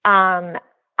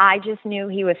 I just knew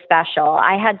he was special.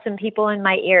 I had some people in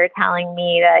my ear telling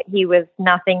me that he was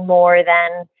nothing more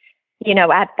than,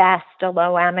 at best a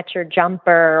low amateur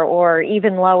jumper, or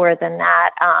even lower than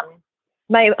that.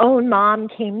 My own mom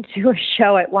came to a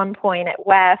show at one point at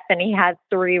WEF, and he had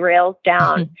 3 rails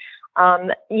down,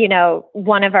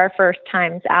 one of our first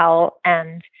times out,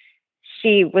 and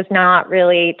she was not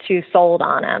really too sold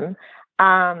on him.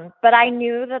 But I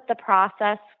knew that the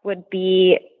process would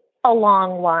be a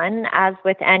long one, as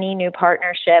with any new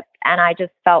partnership. And I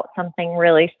just felt something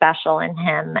really special in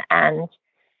him. And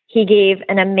he gave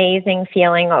an amazing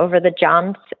feeling over the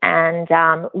jumps. And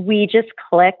we just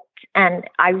clicked. And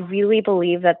I really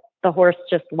believe that the horse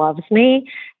just loves me.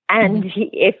 And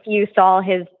if you saw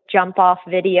his jump off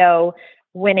video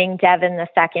winning Devon the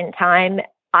second time,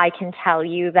 I can tell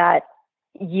you that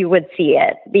you would see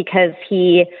it, because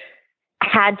he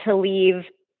had to leave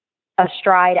a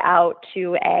stride out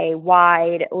to a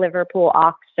wide Liverpool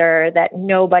oxer that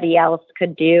nobody else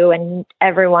could do, and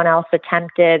everyone else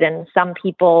attempted, and some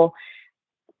people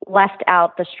left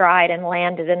out the stride and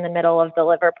landed in the middle of the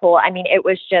Liverpool. I mean, it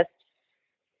was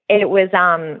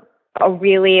a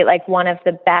really, like, one of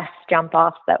the best jump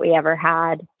offs that we ever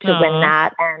had to win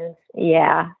that. And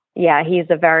yeah, he's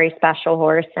a very special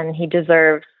horse, and he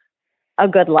deserves a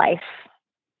good life.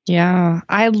 Yeah,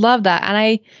 I love that. And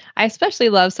I especially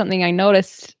love something I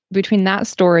noticed between that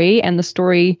story and the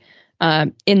story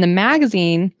in the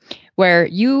magazine, where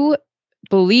you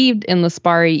believed in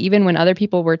Laspari even when other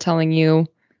people were telling you,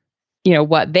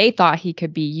 what they thought he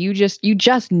could be. You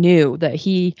just knew that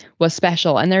he was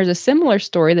special. And there's a similar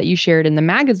story that you shared in the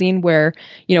magazine where,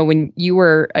 when you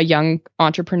were a young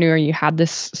entrepreneur, you had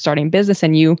this starting business,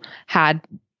 and you had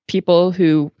people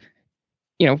who,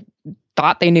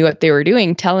 thought they knew what they were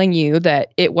doing, telling you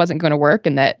that it wasn't going to work,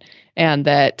 and that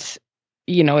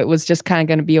it was just kind of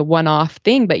going to be a one-off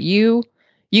thing. But you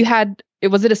had,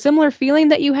 was it a similar feeling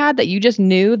that you had, that you just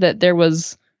knew that there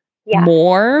was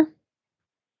more?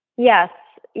 Yes,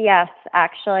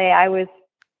 actually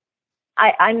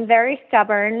I'm very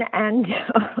stubborn, and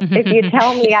if you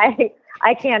tell me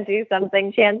I can't do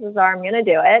something, chances are I'm going to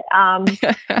do it.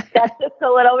 That's just a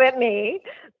little bit me.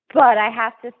 But I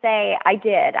have to say I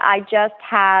did. I just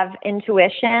have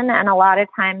intuition, and a lot of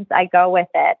times I go with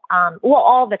it.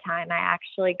 All the time I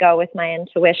actually go with my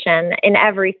intuition in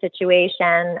every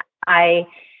situation. I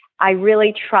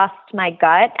really trust my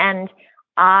gut, and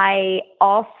I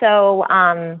also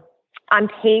I'm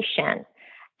patient,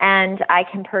 and I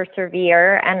can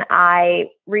persevere. And I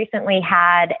recently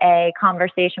had a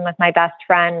conversation with my best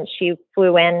friend. She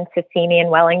flew in to see me in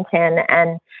Wellington,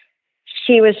 and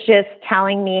she was just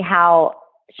telling me how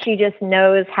she just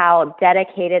knows how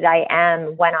dedicated I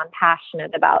am when I'm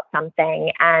passionate about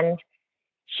something. And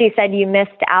she said, you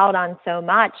missed out on so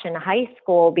much in high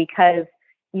school because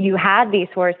you had these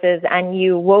horses, and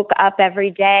you woke up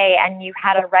every day, and you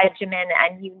had a regimen,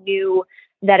 and you knew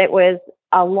that it was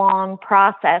a long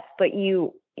process, but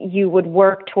you would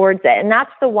work towards it. And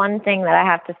that's the one thing that I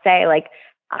have to say. Like,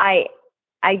 I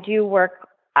do work.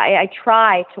 I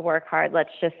try to work hard. Let's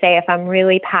just say, if I'm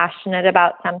really passionate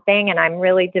about something and I'm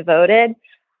really devoted,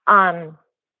 I'm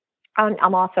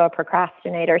also a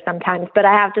procrastinator sometimes, but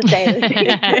I have to say the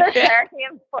things that are very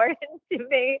important to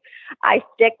me, I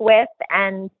stick with.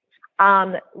 And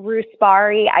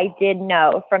Ruspari, I did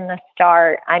know from the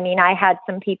start. I mean, I had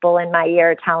some people in my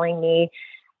ear telling me,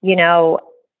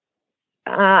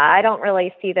 I don't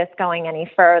really see this going any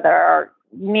further, or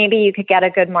maybe you could get a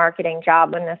good marketing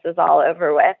job when this is all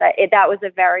over with. That was a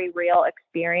very real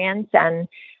experience. And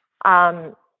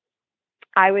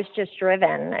I was just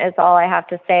driven, is all I have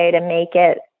to say, to make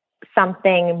it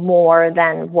something more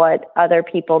than what other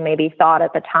people maybe thought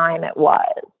at the time it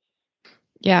was.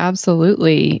 Yeah,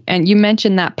 absolutely. And you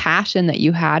mentioned that passion that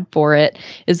you had for it.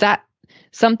 Is that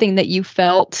something that you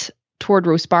felt toward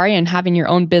Ruspari and having your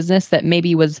own business that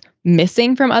maybe was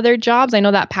missing from other jobs? I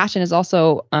know that passion is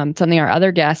also something our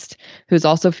other guest, who's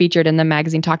also featured in the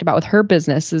magazine, talked about with her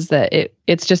business, is that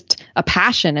it's just a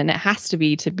passion, and it has to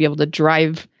be able to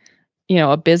drive,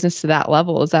 a business to that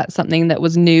level. Is that something that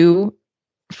was new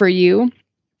for you?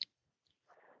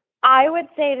 I would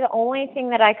say the only thing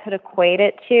that I could equate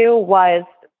it to was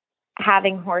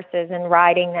having horses and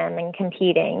riding them and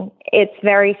competing. It's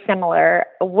very similar.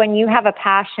 When you have a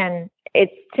passion,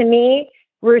 it's, to me,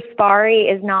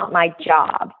 Ruspari is not my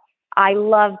job. I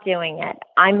love doing it.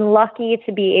 I'm lucky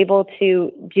to be able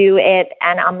to do it,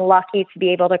 and I'm lucky to be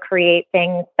able to create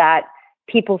things that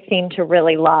people seem to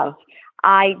really love.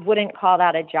 I wouldn't call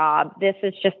that a job. This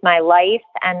is just my life,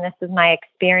 and this is my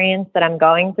experience that I'm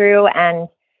going through. And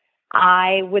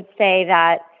I would say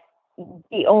that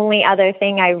the only other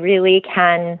thing I really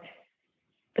can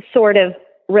sort of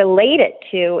relate it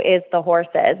to is the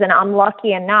horses. And I'm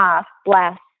lucky enough,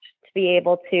 blessed, to be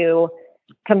able to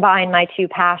combine my two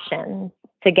passions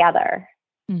together.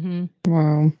 Mm-hmm.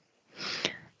 Wow.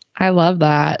 I love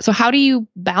that. So how do you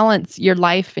balance your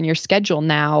life and your schedule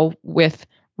now with,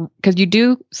 because you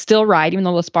do still ride, even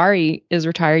though Ruspari is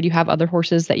retired, you have other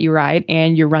horses that you ride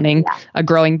and you're running a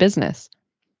growing business.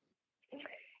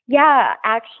 Yeah,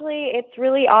 actually, it's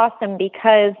really awesome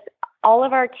because all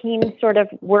of our team sort of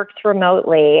works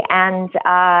remotely, and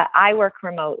I work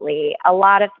remotely. A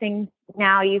lot of things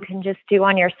now you can just do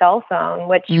on your cell phone,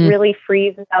 which really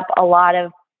frees up a lot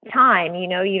of time. You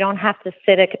know, you don't have to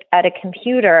sit at a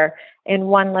computer in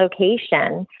one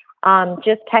location.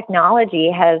 Just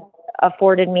technology has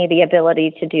afforded me the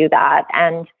ability to do that.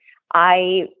 And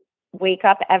I wake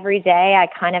up every day. I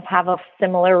kind of have a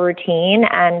similar routine,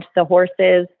 and the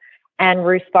horses and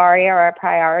Ruspari are a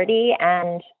priority.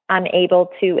 And I'm able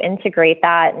to integrate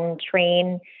that and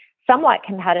train somewhat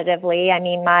competitively. I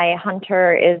mean, my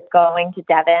hunter is going to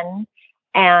Devon,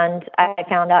 and I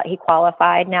found out he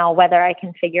qualified. Now, whether I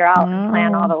can figure out and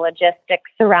plan all the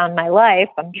logistics around my life,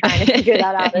 I'm trying to figure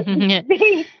that out as we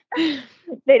speak.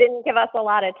 They didn't give us a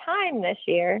lot of time this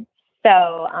year.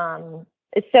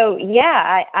 So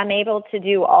yeah, I'm able to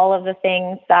do all of the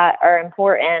things that are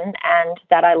important and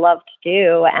that I love to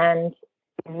do. And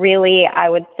really, I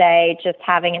would say just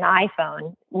having an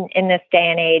iPhone in this day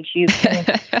and age, you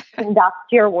can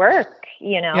conduct your work,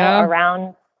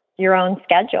 around your own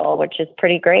schedule, which is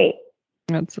pretty great.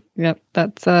 That's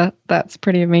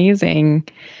pretty amazing.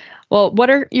 Well, what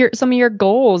are some of your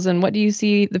goals, and what do you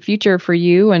see the future for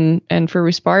you and for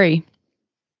Ruspari?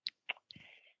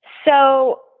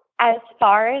 So as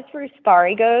far as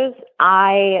Ruspari goes,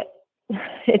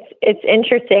 it's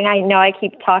interesting. I know I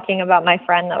keep talking about my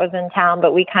friend that was in town,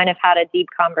 but we kind of had a deep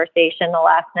conversation the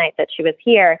last night that she was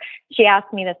here. She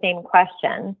asked me the same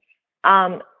question.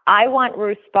 I want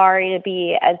Ruspari to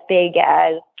be as big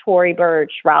as Tory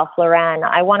Burch, Ralph Lauren.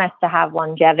 I want us to have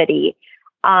longevity.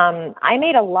 I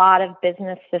made a lot of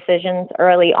business decisions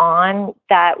early on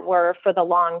that were for the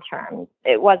long term.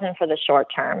 It wasn't for the short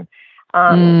term.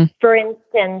 For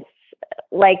instance,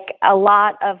 like a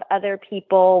lot of other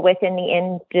people within the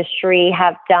industry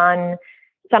have done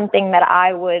something that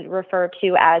I would refer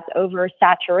to as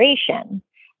oversaturation.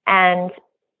 And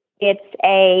it's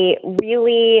a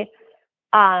really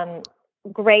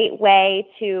great way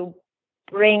to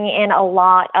bring in a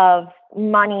lot of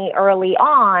money early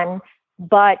on,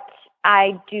 but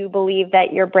I do believe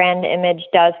that your brand image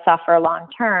does suffer long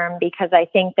term, because I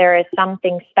think there is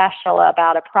something special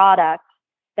about a product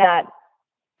that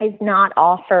is not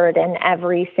offered in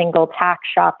every single tack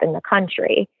shop in the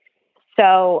country.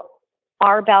 So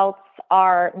our belts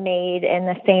are made in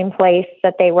the same place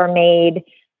that they were made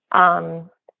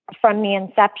from the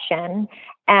inception,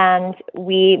 and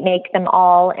we make them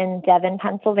all in Devon,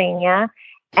 Pennsylvania.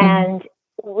 And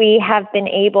we have been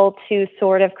able to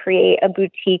sort of create a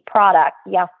boutique product.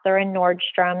 Yes, they're in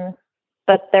Nordstrom,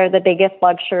 but they're the biggest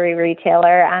luxury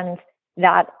retailer, and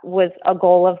that was a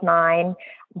goal of mine.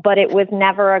 But it was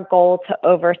never a goal to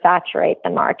oversaturate the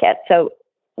market. So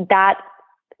that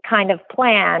kind of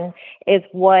plan is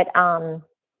what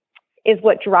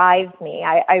drives me.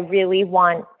 I really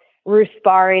want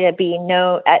Ruspari to be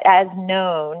known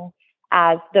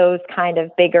as those kind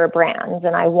of bigger brands,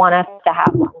 and I want us to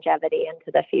have longevity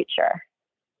into the future.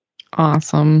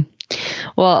 Awesome.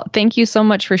 Well, thank you so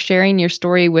much for sharing your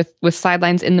story with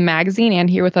Sidelines in the magazine and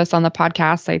here with us on the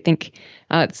podcast. I think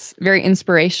it's very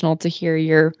inspirational to hear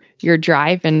your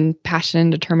drive and passion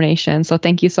and determination. So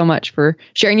thank you so much for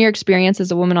sharing your experience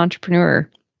as a woman entrepreneur.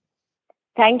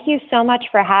 Thank you so much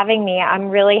for having me. I'm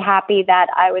really happy that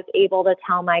I was able to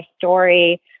tell my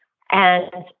story and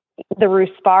the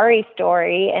Ruspari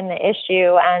story in the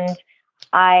issue. And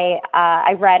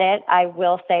I read it. I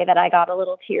will say that I got a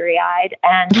little teary-eyed,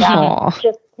 and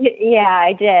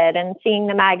I did. And seeing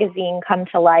the magazine come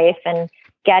to life and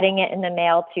getting it in the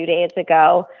mail 2 days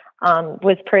ago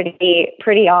was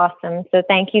pretty awesome. So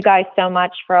thank you guys so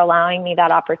much for allowing me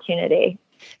that opportunity.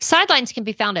 Sidelines can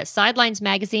be found at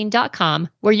sidelinesmagazine.com,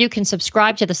 where you can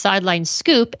subscribe to the Sidelines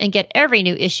Scoop and get every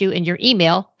new issue in your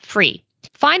email free.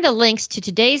 Find the links to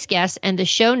today's guests and the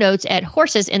show notes at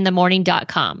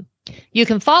horsesinthemorning.com. You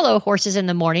can follow Horses in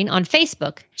the Morning on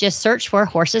Facebook. Just search for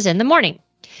Horses in the Morning.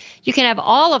 You can have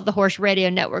all of the Horse Radio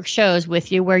Network shows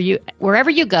with you wherever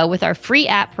you go with our free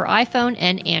app for iPhone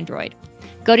and Android.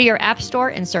 Go to your app store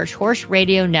and search Horse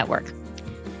Radio Network.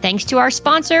 Thanks to our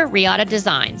sponsor, RIATA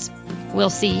Designs.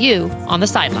 We'll see you on the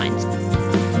sidelines.